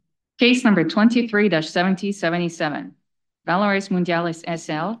Case number 23-7077, Valores Mundiales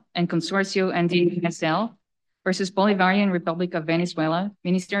S.L. and Consorcio Andino S.L. versus Bolivarian Republic of Venezuela,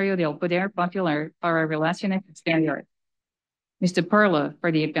 Ministerio del Poder Popular para Relaciones Exteriores. Mr. Perla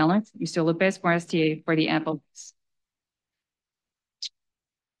for the appellant, Mr. Lopez Forestier for the appellants.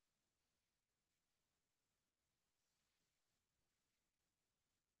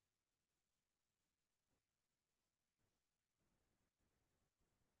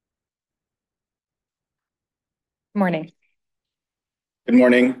 Morning. Good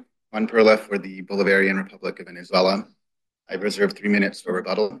morning. Juan Perla for the Bolivarian Republic of Venezuela. I've reserved 3 minutes for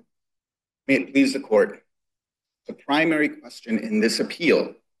rebuttal. May it please the court. The primary question in this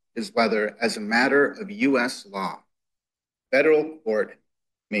appeal is whether, as a matter of U.S. law, federal court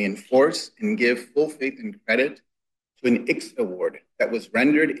may enforce and give full faith and credit to an ICSID award that was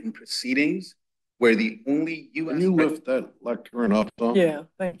rendered in proceedings where the only U.S. Can you lift that lectern up, though? Yeah,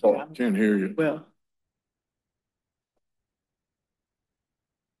 thank you. I can't hear you. Well,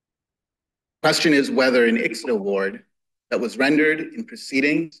 Question is whether an ICSID award that was rendered in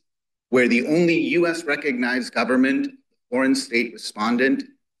proceedings where the only U.S. recognized government, foreign state respondent,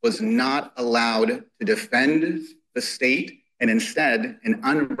 was not allowed to defend the state, and instead an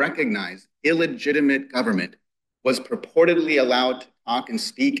unrecognized, illegitimate government was purportedly allowed to talk and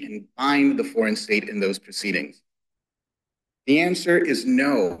speak and bind the foreign state in those proceedings. The answer is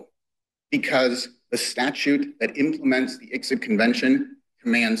no, because the statute that implements the ICSID Convention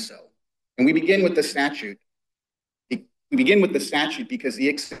commands so. And we begin with the statute. We begin with the statute because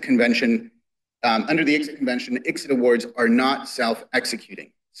the ICSID Convention, under the ICSID Convention, ICSID awards are not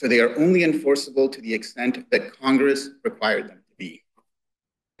self-executing. So they are only enforceable to the extent that Congress required them to be.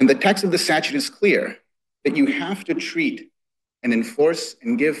 And the text of the statute is clear that you have to treat and enforce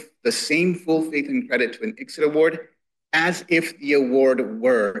and give the same full faith and credit to an ICSID award as if the award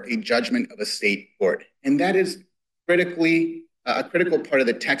were a judgment of a state court. And that is a critical part of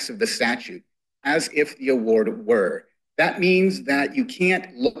the text of the statute, as if the award were. That means that you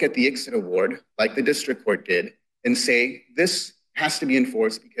can't look at the ICSID award, like the district court did, and say, this has to be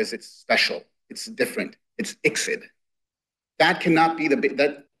enforced because it's special, it's different, it's ICSID. That cannot be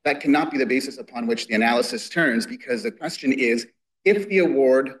the basis upon which the analysis turns, because the question is, if the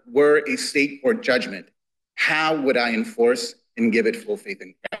award were a state court judgment, how would I enforce and give it full faith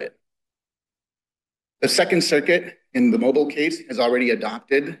and credit? The Second Circuit in the Mobile case has already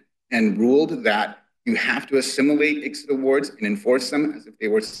adopted and ruled that you have to assimilate ICSID awards and enforce them as if they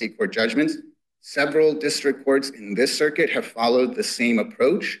were state court judgments. Several district courts in this circuit have followed the same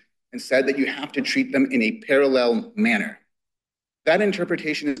approach and said that you have to treat them in a parallel manner. That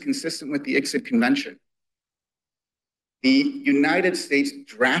interpretation is consistent with the ICSID Convention. The United States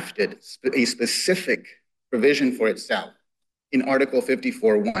drafted a specific provision for itself in Article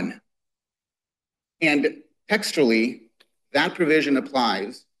 54.1. And textually, that provision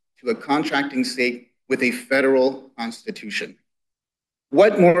applies to a contracting state with a federal constitution.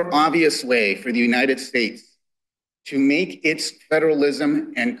 What more obvious way for the United States to make its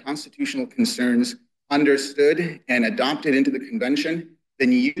federalism and constitutional concerns understood and adopted into the convention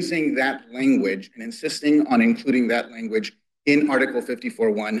than using that language and insisting on including that language in Article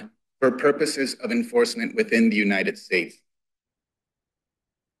 54.1 for purposes of enforcement within the United States?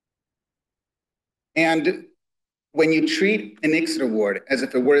 And when you treat an ICSID award as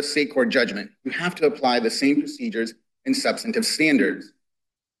if it were a state court judgment, you have to apply the same procedures and substantive standards.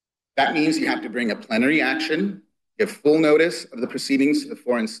 That means you have to bring a plenary action, give full notice of the proceedings to the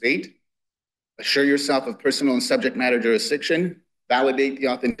foreign state, assure yourself of personal and subject matter jurisdiction, validate the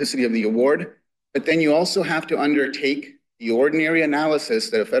authenticity of the award, but then you also have to undertake the ordinary analysis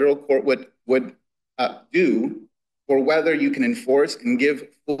that a federal court would do for whether you can enforce and give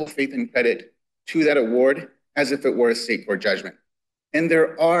full faith and credit to that award as if it were a state court judgment. And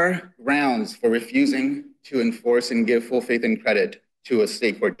there are grounds for refusing to enforce and give full faith and credit to a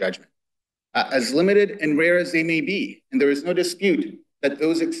state court judgment, as limited and rare as they may be. And there is no dispute that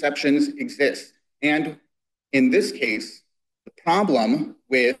those exceptions exist. And in this case, the problem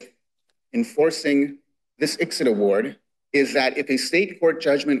with enforcing this ICSID award is that if a state court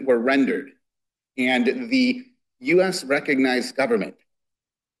judgment were rendered and the US recognized government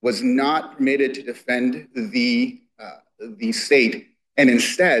was not permitted to defend the state, and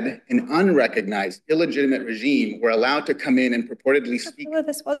instead an unrecognized, illegitimate regime were allowed to come in and purportedly speak. Well,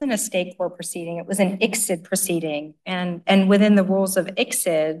 this wasn't a state court proceeding; it was an ICSID proceeding, and within the rules of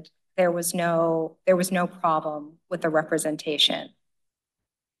ICSID, there was no problem with the representation.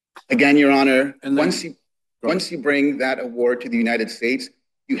 Again, Your Honor, once you bring that award to the United States,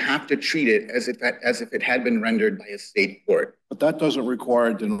 you have to treat it as if it had been rendered by a state court. But that doesn't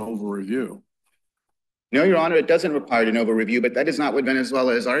require de novo review. No, Your Honor, it doesn't require de novo review, but that is not what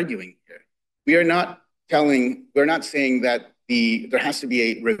Venezuela is arguing here. We're not saying that there has to be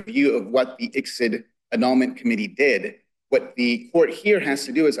a review of what the ICSID annulment committee did. What the court here has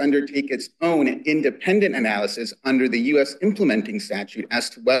to do is undertake its own independent analysis under the U.S. implementing statute as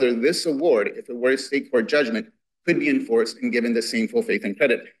to whether this award, if it were a state court judgment, could be enforced and given the same full faith and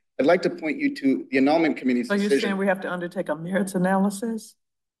credit. I'd like to point you to the annulment committee's decision. So you're saying we have to undertake a merits analysis?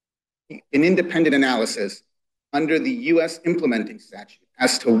 An independent analysis under the U.S. implementing statute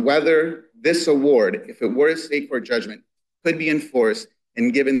as to whether this award, if it were a state court judgment, could be enforced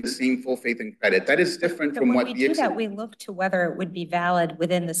and given the same full faith and credit. That is different from what the when we do that, we look to whether it would be valid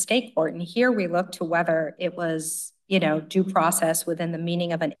within the state court. And here we look to whether it was, due process within the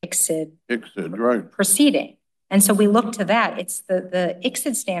meaning of an ICSID right. proceeding. And so we look to that. It's the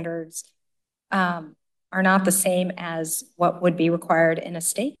ICSID standards are not the same as what would be required in a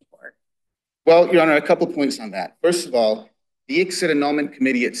state court. Well, Your Honor, a couple points on that. First of all, the ICSID annulment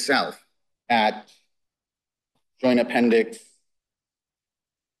committee itself at Joint Appendix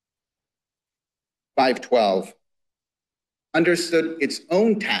 512 understood its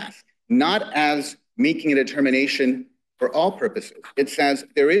own task, not as making a determination for all purposes. It says,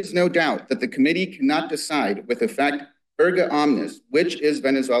 there is no doubt that the committee cannot decide with effect erga omnes, which is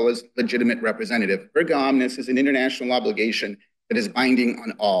Venezuela's legitimate representative. Erga omnes is an international obligation that is binding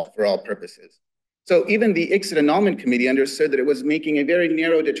on all for all purposes. So even the ICSID annulment committee understood that it was making a very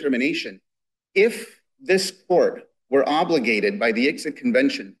narrow determination. If this court were obligated by the ICSID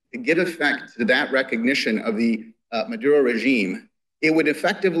convention to give effect to that recognition of the Maduro regime, it would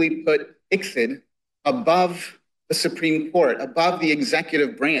effectively put ICSID above the Supreme Court, above the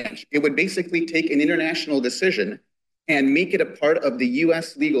executive branch. It would basically take an international decision and make it a part of the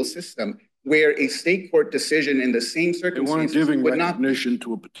U.S. legal system where a state court decision in the same circumstances would not. They weren't giving would recognition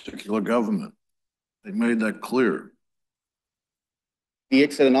to a particular government. They made that clear. The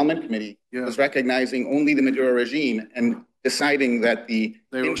ICSID annulment committee was recognizing only the Maduro regime and deciding that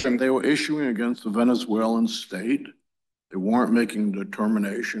they were issuing against the Venezuelan state. They weren't making a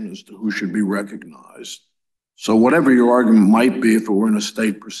determination as to who should be recognized. So whatever your argument might be, if it were in a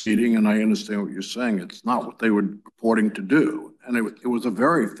state proceeding, and I understand what you're saying, it's not what they were purporting to do. And it was a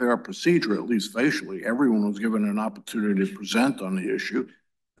very fair procedure, at least facially. Everyone was given an opportunity to present on the issue,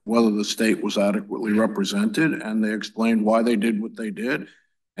 whether the state was adequately represented, and they explained why they did what they did.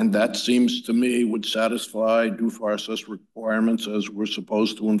 And that seems to me would satisfy due process requirements as we're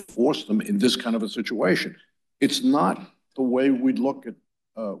supposed to enforce them in this kind of a situation. It's not the way we'd look at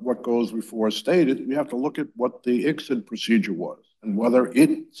what goes before a state. We have to look at what the ICSID procedure was and whether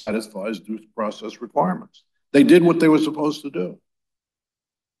it satisfies due process requirements. They did what they were supposed to do.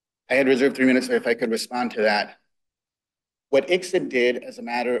 I had reserved 3 minutes if I could respond to that. What ICSID did as a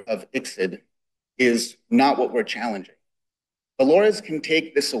matter of ICSID is not what we're challenging. Valores can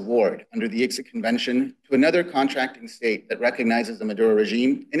take this award under the ICSID convention to another contracting state that recognizes the Maduro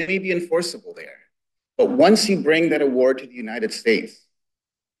regime, and it may be enforceable there. But once you bring that award to the United States,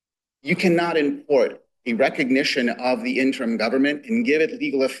 you cannot import a recognition of the interim government and give it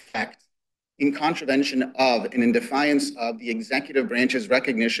legal effect in contravention of and in defiance of the executive branch's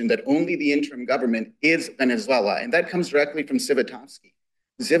recognition that only the interim government is Venezuela. And that comes directly from Zivotofsky.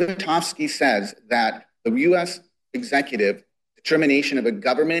 Zivotofsky says that the U.S. executive determination of a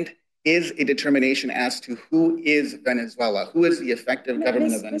government is a determination as to who is Venezuela, who is the effective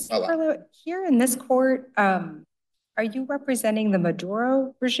government of Venezuela. Ms. Carlo, here in this court, are you representing the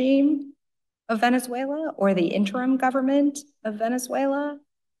Maduro regime of Venezuela or the interim government of Venezuela?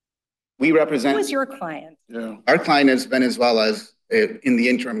 We represent— Who is your client? Yeah. Our client is Venezuela's in the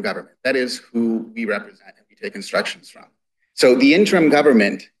interim government. That is who we represent and we take instructions from. So the interim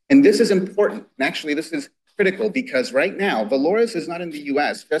government, and this is important, and actually this is critical because right now, Valores is not in the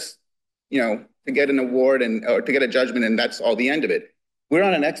US just, to get an award or to get a judgment and that's all the end of it. We're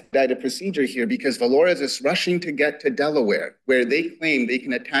on an expedited procedure here because Valores is rushing to get to Delaware, where they claim they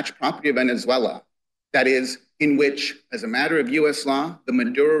can attach property of Venezuela, that is, in which, as a matter of US law, the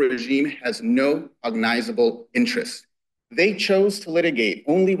Maduro regime has no cognizable interest. They chose to litigate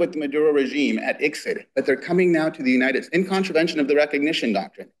only with the Maduro regime at ICSID, but they're coming now to the United States in contravention of the recognition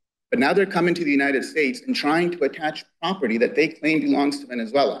doctrine. But now they're coming to the United States and trying to attach property that they claim belongs to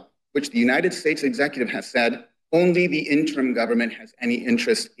Venezuela, which the United States executive has said only the interim government has any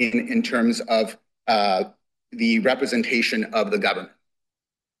interest in terms of the representation of the government.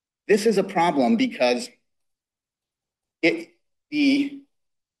 This is a problem because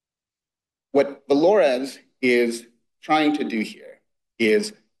what Valores is trying to do here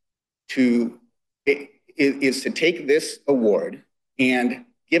is is to take this award and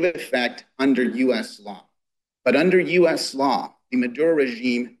give it effect under U.S. law. But under U.S. law, the Maduro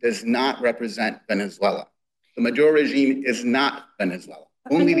regime does not represent Venezuela. The Maduro regime is not Venezuela.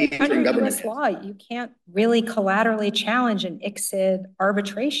 Only the interim government US law, you can't really collaterally challenge an ICSID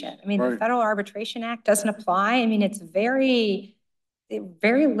arbitration. I mean, the Federal Arbitration Act doesn't apply. I mean, it's very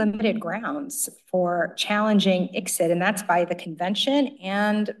limited grounds for challenging ICSID, and that's by the convention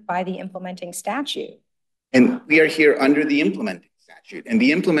and by the implementing statute. And we are here under the implementing statute. And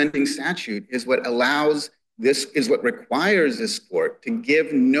the implementing statute is what allows this, is what requires this court to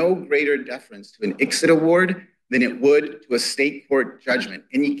give no greater deference to an ICSID award than it would to a state court judgment.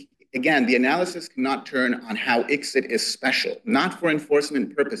 And again, the analysis cannot turn on how ICSID is special, not for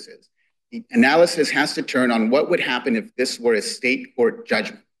enforcement purposes. The analysis has to turn on what would happen if this were a state court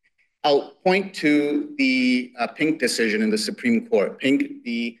judgment. I'll point to the Pink decision in the Supreme Court.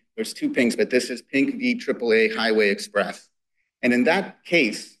 There's two Pinks, but this is Pink v. AAA Highway Express. And in that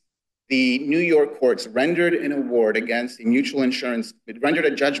case, the New York courts rendered a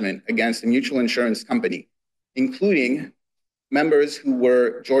judgment against a mutual insurance company, including members who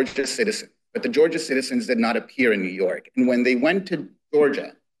were Georgia citizens. But the Georgia citizens did not appear in New York. And when they went to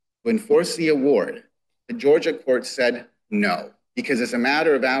Georgia to enforce the award, the Georgia court said no, because as a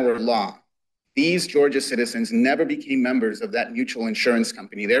matter of our law, these Georgia citizens never became members of that mutual insurance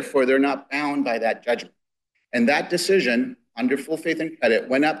company. Therefore, they're not bound by that judgment. And that decision, under full faith and credit,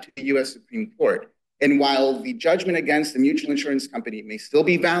 went up to the U.S. Supreme Court. And while the judgment against the mutual insurance company may still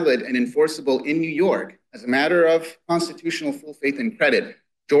be valid and enforceable in New York, as a matter of constitutional full faith and credit,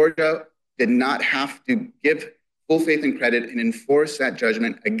 Georgia did not have to give full faith and credit and enforce that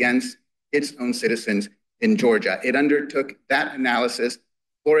judgment against its own citizens in Georgia. It undertook that analysis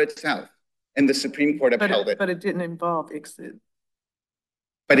for itself, and the Supreme Court upheld it. But it didn't involve ICSID.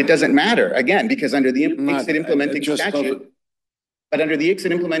 But it doesn't matter, again, because under the ICSID implementing statute,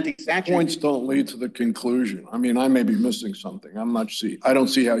 points don't lead to the conclusion. I mean, I may be missing something. I don't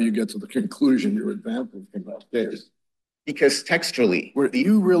see how you get to the conclusion you're advancing in that case. Because textually,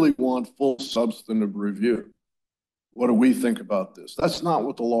 you really want full substantive review. What do we think about this? That's not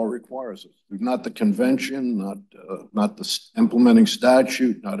what the law requires us. Not the convention, not the implementing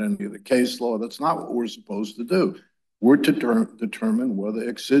statute, not any of the case law. That's not what we're supposed to do. We're to determine whether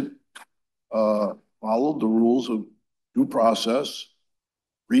ICSID followed the rules of due process,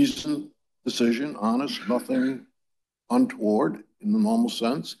 reason, decision, honest, nothing untoward in the normal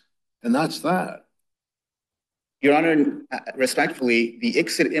sense, and that's that. Your Honor, respectfully, the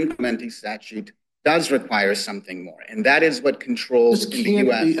ICSID implementing statute does require something more, and that is what controls in the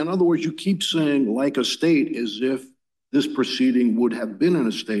U.S. In other words, you keep saying like a state as if this proceeding would have been in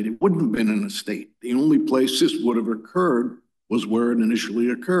a state. It wouldn't have been in a state. The only place this would have occurred was where it initially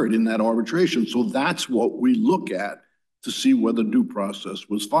occurred, in that arbitration. So that's what we look at to see whether due process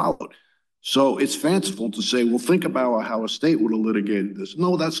was followed. So it's fanciful to say, well, think about how a state would have litigated this.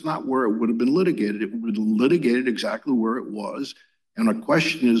 No, that's not where it would have been litigated. It would have been litigated exactly where it was. And the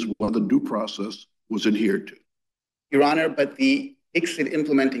question is whether due process was adhered to. Your Honor, but the ICSID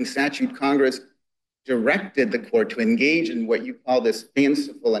implementing statute, Congress directed the court to engage in what you call this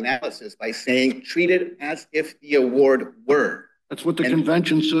fanciful analysis by saying, treat it as if the award were. That's what the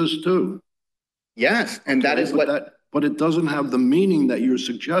convention says too. Yes, and that is what... But it doesn't have the meaning that you're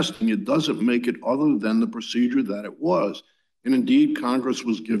suggesting. It doesn't make it other than the procedure that it was. And indeed, Congress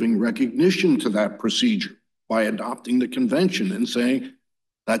was giving recognition to that procedure by adopting the convention and saying,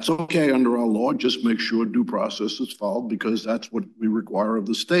 that's okay under our law, just make sure due process is followed because that's what we require of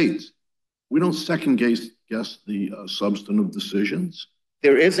the states. We don't second guess the substantive decisions.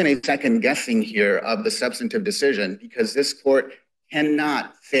 There isn't a second guessing here of the substantive decision because this court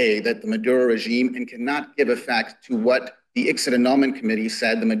cannot say that the Maduro regime and cannot give effect to what the ICSID annulment committee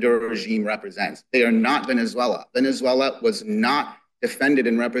said the Maduro regime represents. They are not Venezuela. Venezuela was not defended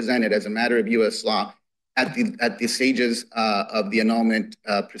and represented as a matter of U.S. law at the stages of the annulment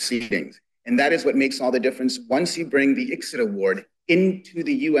proceedings. And that is what makes all the difference once you bring the ICSID award into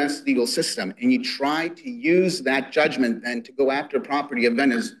the U.S. legal system and you try to use that judgment then to go after property of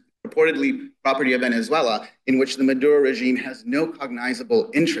purportedly property of Venezuela, in which the Maduro regime has no cognizable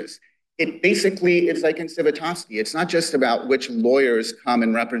interest. It basically is like in Civitowski. It's not just about which lawyers come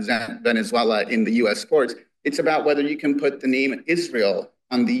and represent Venezuela in the U.S. courts. It's about whether you can put the name Israel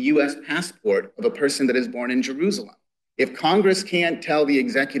on the U.S. passport of a person that is born in Jerusalem. If Congress can't tell the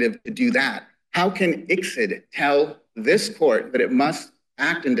executive to do that, how can ICSID tell this court that it must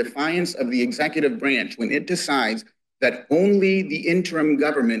act in defiance of the executive branch when it decides that only the interim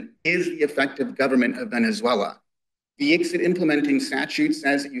government is the effective government of Venezuela? The ICSID implementing statute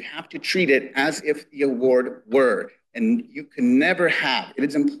says that you have to treat it as if the award were, and you can never have. It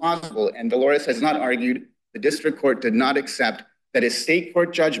is implausible, and Valores has not argued, the district court did not accept that a state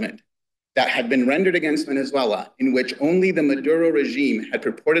court judgment that had been rendered against Venezuela, in which only the Maduro regime had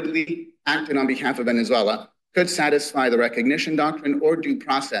purportedly acted on behalf of Venezuela, could satisfy the recognition doctrine or due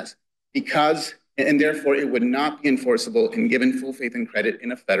process, because, and therefore it would not be enforceable and given full faith and credit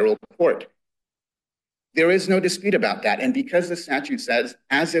in a federal court. There is no dispute about that. And because the statute says,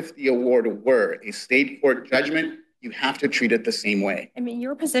 as if the award were a state court judgment, you have to treat it the same way. I mean,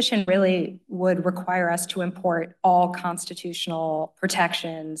 your position really would require us to import all constitutional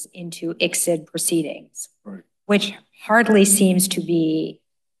protections into ICSID proceedings, right, which hardly seems to be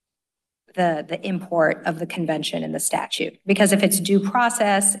the import of the convention and the statute. Because if it's due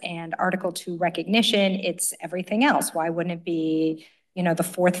process and Article 2 recognition, it's everything else. Why wouldn't it be, you know, the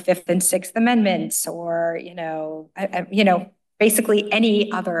Fourth, Fifth, and Sixth Amendments, or, basically any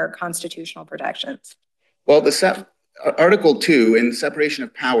other constitutional protections? Well, Article 2 and separation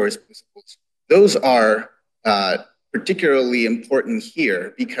of powers principles, those are particularly important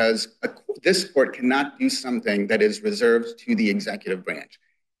here because this court cannot do something that is reserved to the executive branch.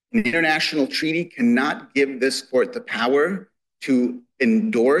 An international treaty cannot give this court the power to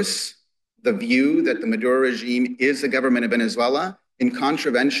endorse the view that the Maduro regime is the government of Venezuela in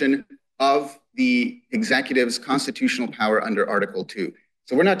contravention of the executive's constitutional power under Article 2.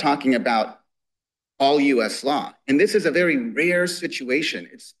 So we're not talking about all U.S. law. And this is a very rare situation.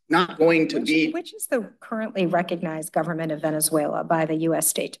 It's not going to be... Which is the currently recognized government of Venezuela by the U.S.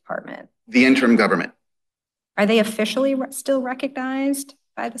 State Department? The interim government. Are they officially still recognized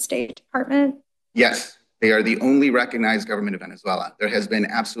by the State Department? Yes, they are the only recognized government of Venezuela. There has been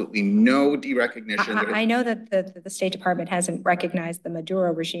absolutely no derecognition. I know that the State Department hasn't recognized the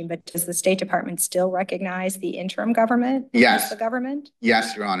Maduro regime, but does the State Department still recognize the interim government? Yes. The government?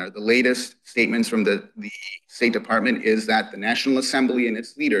 Yes, Your Honor. The latest statements from the State Department is that the National Assembly and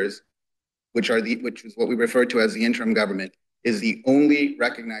its leaders, which is what we refer to as the interim government, is the only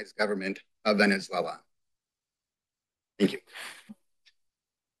recognized government of Venezuela. Thank you.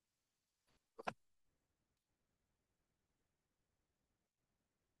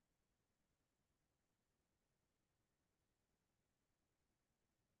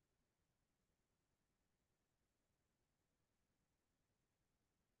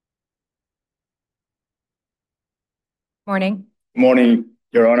 Morning. Morning,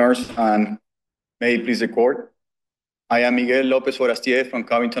 Your Honors, and may it please the court. I am Miguel Lopez Forastier from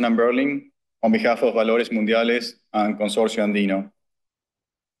Covington and Burling on behalf of Valores Mundiales and Consorcio Andino.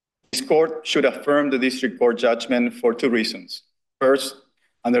 This court should affirm the district court judgment for two reasons. First,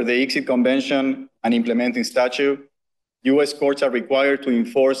 under the ICSID Convention and implementing statute, U.S. courts are required to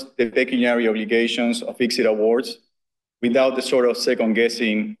enforce the pecuniary obligations of ICSID awards without the sort of second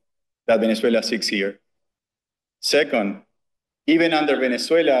guessing that Venezuela seeks here. Second, even under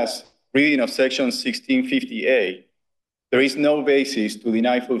Venezuela's reading of Section 1650A, there is no basis to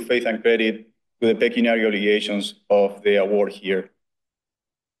deny full faith and credit to the pecuniary obligations of the award here.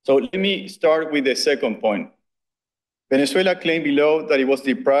 So let me start with the second point. Venezuela claimed below that it was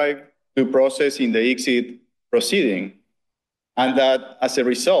deprived due process in the ICSID proceeding, and that as a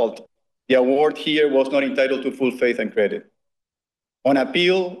result, the award here was not entitled to full faith and credit. On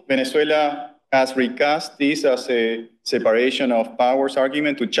appeal, Venezuela has recast this as a separation of powers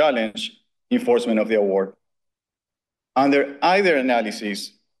argument to challenge enforcement of the award. Under either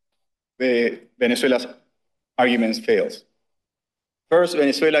analysis, Venezuela's arguments fails. First,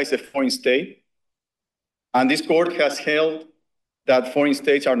 Venezuela is a foreign state, and this court has held that foreign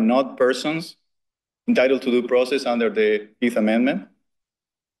states are not persons entitled to due process under the Fifth Amendment.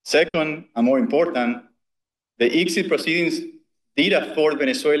 Second, and more important, the ICSID proceedings did afford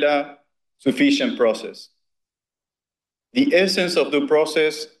Venezuela sufficient process. The essence of due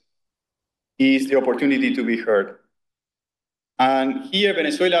process is the opportunity to be heard. And here,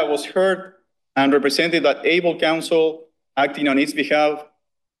 Venezuela was heard and represented by able counsel acting on its behalf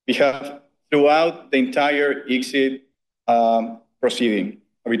throughout the entire ICSID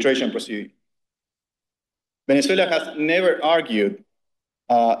arbitration proceeding. Venezuela has never argued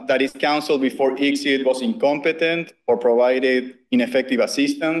that its counsel before ICSID was incompetent or provided ineffective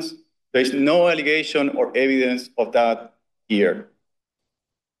assistance. There is no allegation or evidence of that here.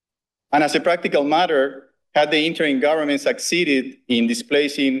 And as a practical matter, had the interim government succeeded in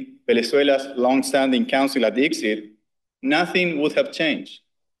displacing Venezuela's long-standing counsel at ICSID, nothing would have changed.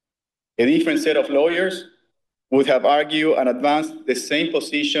 A different set of lawyers would have argued and advanced the same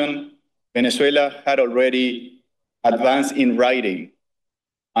position Venezuela had already advanced in writing,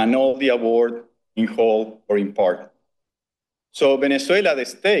 and all the award in whole or in part. So Venezuela, the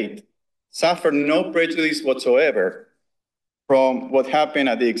state, suffered no prejudice whatsoever from what happened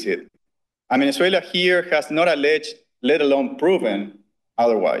at the exit. And Venezuela here has not alleged, let alone proven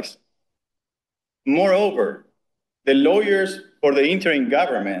otherwise. Moreover, the lawyers for the interim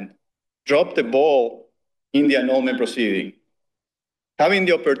government dropped the ball in the annulment proceeding. Having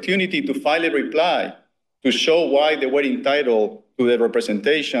the opportunity to file a reply to show why they were entitled to the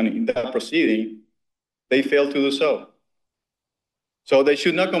representation in that proceeding, they failed to do so. So they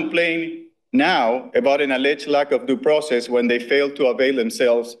should not complain now about an alleged lack of due process when they failed to avail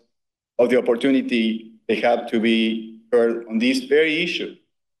themselves of the opportunity they had to be heard on this very issue.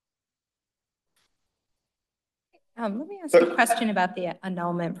 Let me ask you a question about the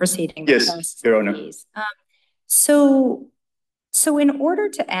annulment proceeding. Yes, Your Honor. So in order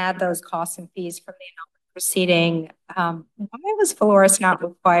to add those costs and fees from the annulment proceeding, why was Valores not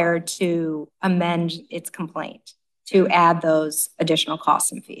required to amend its complaint to add those additional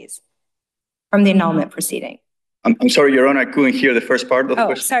costs and fees from the annulment proceeding? I'm sorry, Your Honor, I couldn't hear the first part of the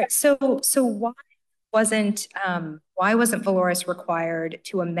question. Sorry. So why wasn't Valores required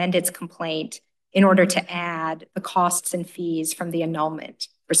to amend its complaint in order to add the costs and fees from the annulment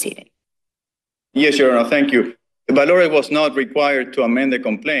proceeding? Yes, Your Honor, thank you. Valores was not required to amend the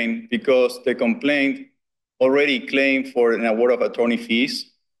complaint because the complaint already claimed for an award of attorney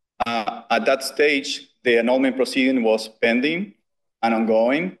fees. At that stage, the annulment proceeding was pending and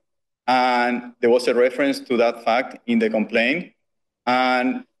ongoing, and there was a reference to that fact in the complaint.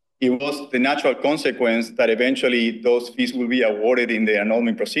 And it was the natural consequence that eventually those fees will be awarded in the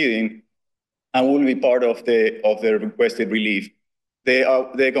annulment proceeding and will be part of the requested relief.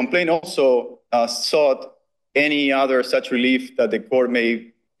 The complaint also sought any other such relief that the court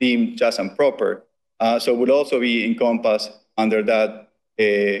may deem just and proper. So it would also be encompassed under that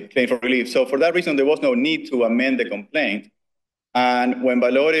claim for relief. So for that reason, there was no need to amend the complaint. And when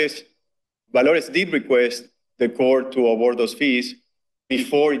Valores did request the court to award those fees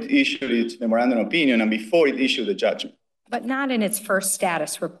before it issued its memorandum of opinion and before it issued the judgment. But not in its first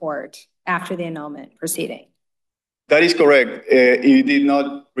status report after the annulment proceeding. That is correct. It did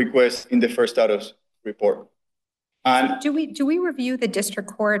not request in the first status report. And do we review the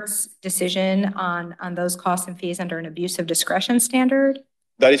district court's decision on those costs and fees under an abuse of discretion standard?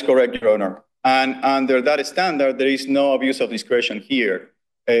 That is correct, Your Honor. And under that standard, there is no abuse of discretion here.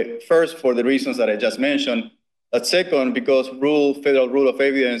 First, for the reasons that I just mentioned. But second, because Federal Rule of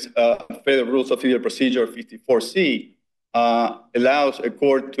Evidence, Federal Rules of Civil Procedure 54C allows a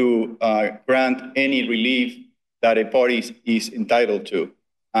court to grant any relief that a party is entitled to.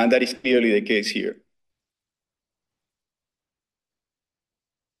 And that is clearly the case here.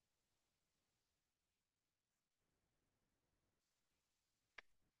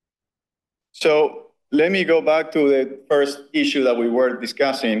 So let me go back to the first issue that we were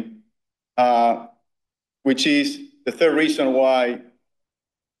discussing, which is the third reason why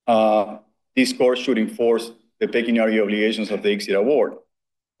this court should enforce the pecuniary obligations of the exit award.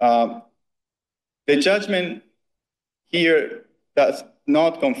 The judgment here does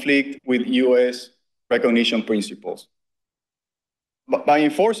not conflict with U.S. recognition principles. By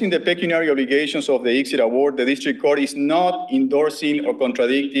enforcing the pecuniary obligations of the exit award, the district court is not endorsing or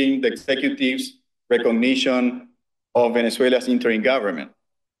contradicting the executive's recognition of Venezuela's interim government.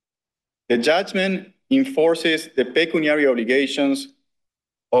 The judgment enforces the pecuniary obligations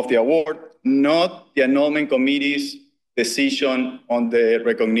of the award, not the annulment committee's decision on the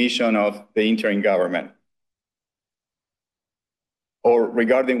recognition of the interim government or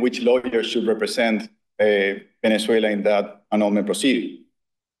regarding which lawyer should represent Venezuela in that annulment proceeding.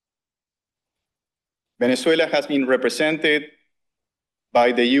 Venezuela has been represented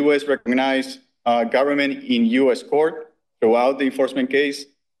by the U.S. recognized government in U.S. court throughout the enforcement case,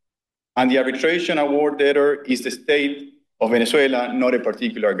 and the arbitration award debtor is the state of Venezuela, not a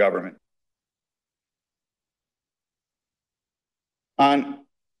particular government. And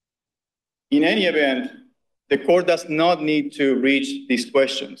in any event, the court does not need to reach these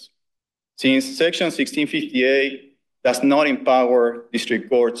questions, since Section 1658 does not empower district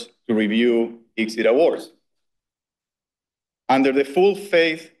courts to review exit awards. Under the full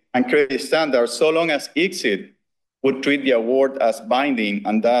faith and credit standard, so long as exit would treat the award as binding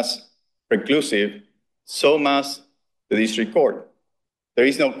and thus preclusive, so must the district court. There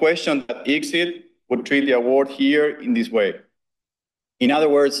is no question that exit would treat the award here in this way. In other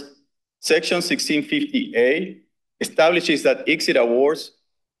words, Section 1650A establishes that exit awards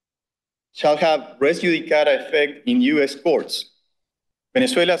shall have res judicata effect in U.S. courts.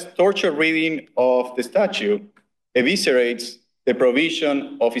 Venezuela's torture reading of the statute eviscerates the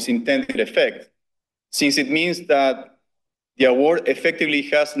provision of its intended effect, since it means that the award effectively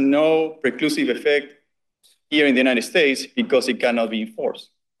has no preclusive effect here in the United States because it cannot be enforced.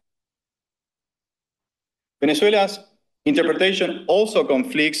 Venezuela's interpretation also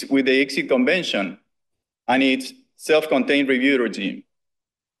conflicts with the Exit Convention and its self-contained review regime.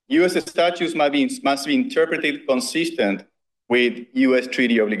 U.S. statutes must be interpreted consistent with U.S.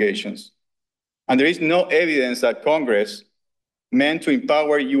 treaty obligations. And there is no evidence that Congress meant to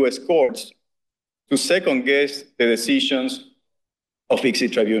empower U.S. courts to second-guess the decisions of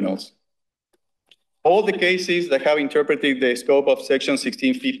exit tribunals. All the cases that have interpreted the scope of Section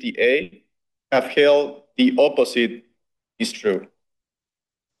 1650A have held the opposite is true.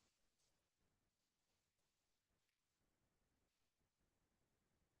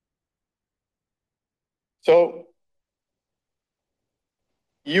 So,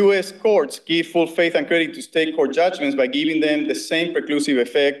 U.S. courts give full faith and credit to state court judgments by giving them the same preclusive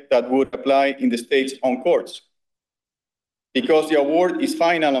effect that would apply in the state's own courts. Because the award is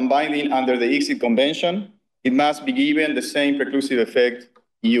final and binding under the Exit Convention, it must be given the same preclusive effect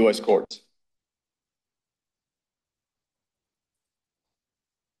in U.S. courts.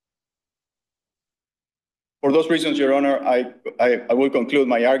 For those reasons, Your Honor, I will conclude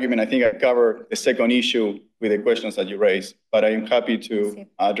my argument. I think I covered the second issue with the questions that you raised, but I am happy to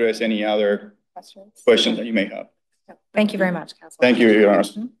address any other questions that you may have. Thank you very much, Counsel. Thank you, Your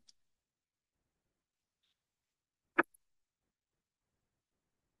Honor.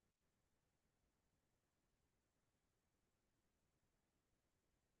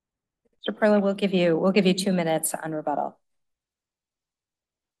 Mr. Perla, we'll give you 2 minutes on rebuttal.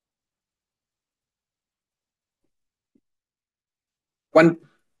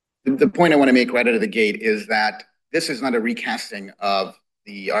 The point I want to make right out of the gate is that this is not a recasting of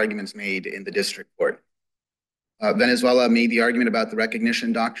the arguments made in the district court. Venezuela made the argument about the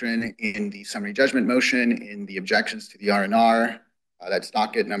recognition doctrine in the summary judgment motion, in the objections to the R&R. That's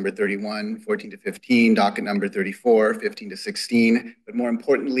docket number 31, 14 to 15, docket number 34, 15 to 16. But more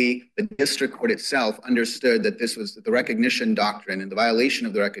importantly, the district court itself understood that the recognition doctrine and the violation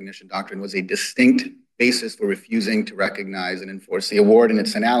of the recognition doctrine was a distinct basis for refusing to recognize and enforce the award in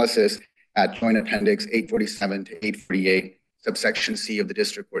its analysis at Joint Appendix 847 to 848, subsection C of the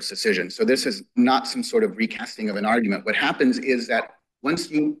district court's decision. So this is not some sort of recasting of an argument. What happens is that once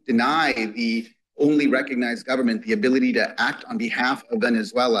you deny the only recognized government the ability to act on behalf of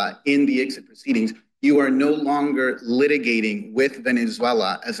Venezuela in the exit proceedings, you are no longer litigating with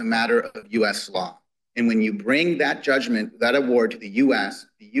Venezuela as a matter of U.S. law. And when you bring that judgment, that award to the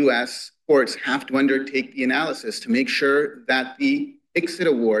U.S. courts have to undertake the analysis to make sure that the exit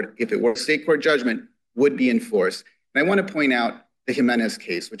award, if it were a state court judgment, would be enforced. And I want to point out the Jimenez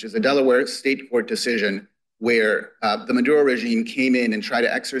case, which is a Delaware state court decision where the Maduro regime came in and tried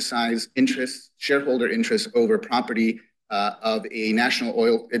to exercise shareholder interests over property of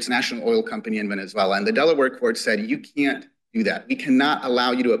its national oil company in Venezuela. And the Delaware court said, you can't do that. We cannot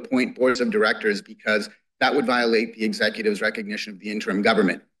allow you to appoint boards of directors because that would violate the executive's recognition of the interim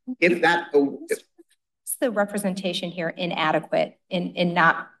government. Is the representation here inadequate in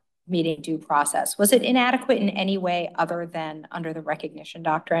not meeting due process? Was it inadequate in any way other than under the recognition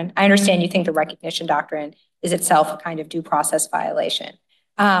doctrine? I understand you think the recognition doctrine is itself a kind of due process violation.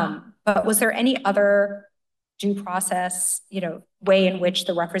 But was there any other due process, way in which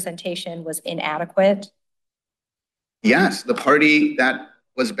the representation was inadequate? Yes, the party that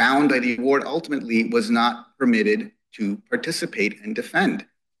was bound by the award ultimately was not permitted to participate and defend.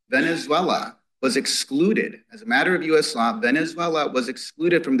 Venezuela was excluded. As a matter of U.S. law, Venezuela was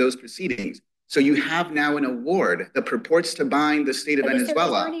excluded from those proceedings. So you have now an award that purports to bind the state of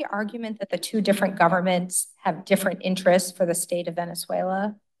Venezuela. Is there any argument that the two different governments have different interests for the state of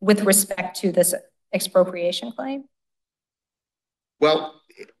Venezuela with respect to this expropriation claim? Well,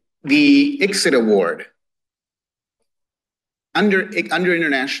 the exit award, under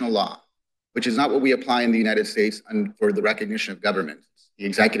international law, which is not what we apply in the United States for the recognition of government, the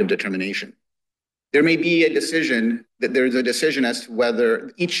executive determination. There may be a decision that there's a decision as to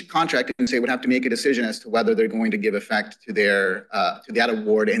whether each contract would have to make a decision as to whether they're going to give effect to that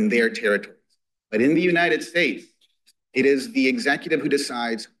award in their territories. But in the United States, it is the executive who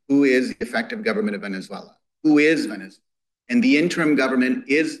decides who is the effective government of Venezuela, who is Venezuela. And the interim government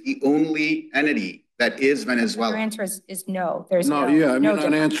is the only entity that is Venezuela. Your answer is no. There's no. Yeah, I'm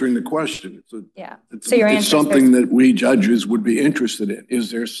not answering the question. It's something that we judges would be interested in. Is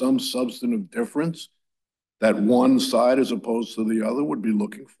there some substantive difference that one side as opposed to the other would be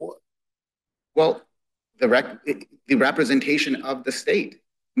looking for? Well, the representation of the state.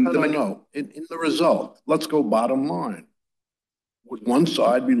 No. In the result, let's go bottom line. Would one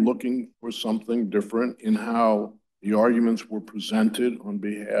side be looking for something different in how the arguments were presented on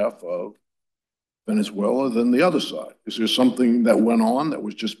behalf of Venezuela than the other side? Is there something that went on that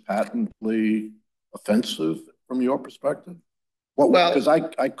was just patently offensive from your perspective? Well, because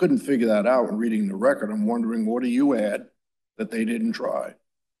I couldn't figure that out in reading the record. I'm wondering, what do you add that they didn't try?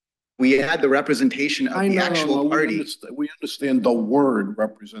 We had the representation of the actual party. We understand the word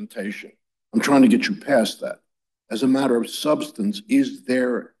representation. I'm trying to get you past that. As a matter of substance,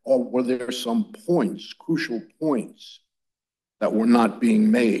 were there some points, crucial points, that were not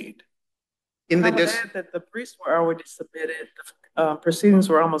being made? I would add that the briefs were already submitted. The proceedings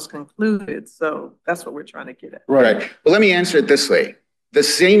were almost concluded. So that's what we're trying to get at. Right. Well, let me answer it this way.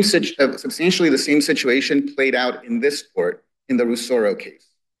 Substantially the same situation played out in this court in the Rusoro case.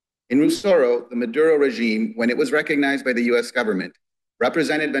 In Rusoro, the Maduro regime, when it was recognized by the US government,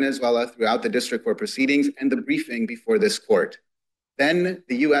 represented Venezuela throughout the district court proceedings and the briefing before this court. Then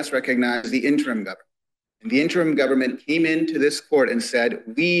the US recognized the interim government. And the interim government came into this court and said,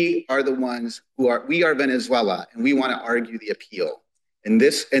 we are the ones we are Venezuela, and we want to argue the appeal. And the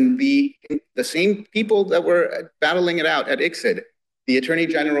same people that were battling it out at ICSID, the Attorney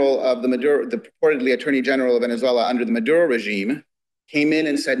General of the purportedly Attorney General of Venezuela under the Maduro regime, came in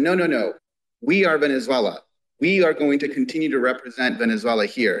and said, no, we are Venezuela. We are going to continue to represent Venezuela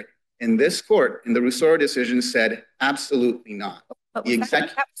here. And this court, in the Rusoro decision, said, absolutely not. But that wasn't an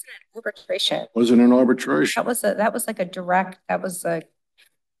arbitration. Wasn't an arbitration. That was like a direct, that was a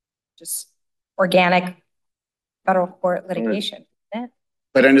just organic federal court litigation. Right.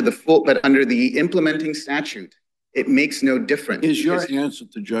 But under the implementing statute, it makes no difference. Is your answer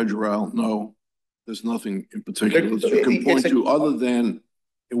to Judge Rao, no, there's nothing in particular that you can point to other than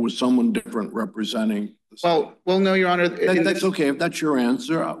it was someone different representing the state? Well, no, Your Honor. That's okay. If that's your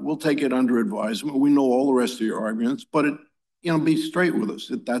answer, we'll take it under advisement. We know all the rest of your arguments, but be straight with us.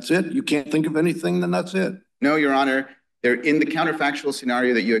 If that's it, you can't think of anything, then that's it. No, Your Honor. In the counterfactual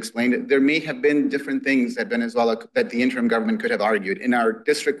scenario that you explained, there may have been different things that that the interim government could have argued. In our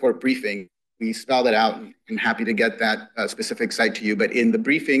district court briefing, we spelled it out, and I'm happy to get that specific site to you. But in the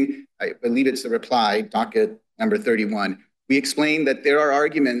briefing, I believe it's the reply, docket number 31, we explained that there are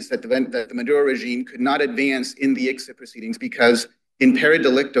arguments that the Maduro regime could not advance in the ICSID proceedings because imperi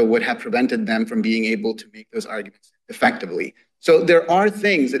delicto would have prevented them from being able to make those arguments effectively. So there are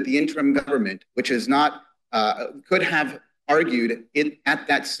things that the interim government, which is not, could have argued at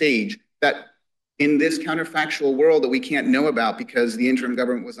that stage that in this counterfactual world that we can't know about because the interim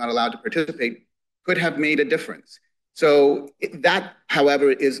government was not allowed to participate, could have made a difference. So that,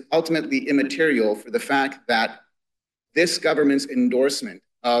 however, is ultimately immaterial for the fact that this government's endorsement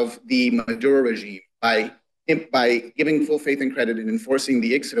of the Maduro regime by giving full faith and credit in enforcing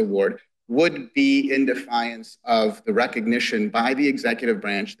the ICSID award would be in defiance of the recognition by the executive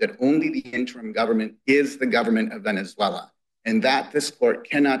branch that only the interim government is the government of Venezuela, and that this court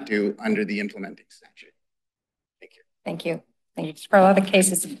cannot do under the implementing statute. Thank you. Thank you. Thank you. For a lot of the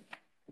cases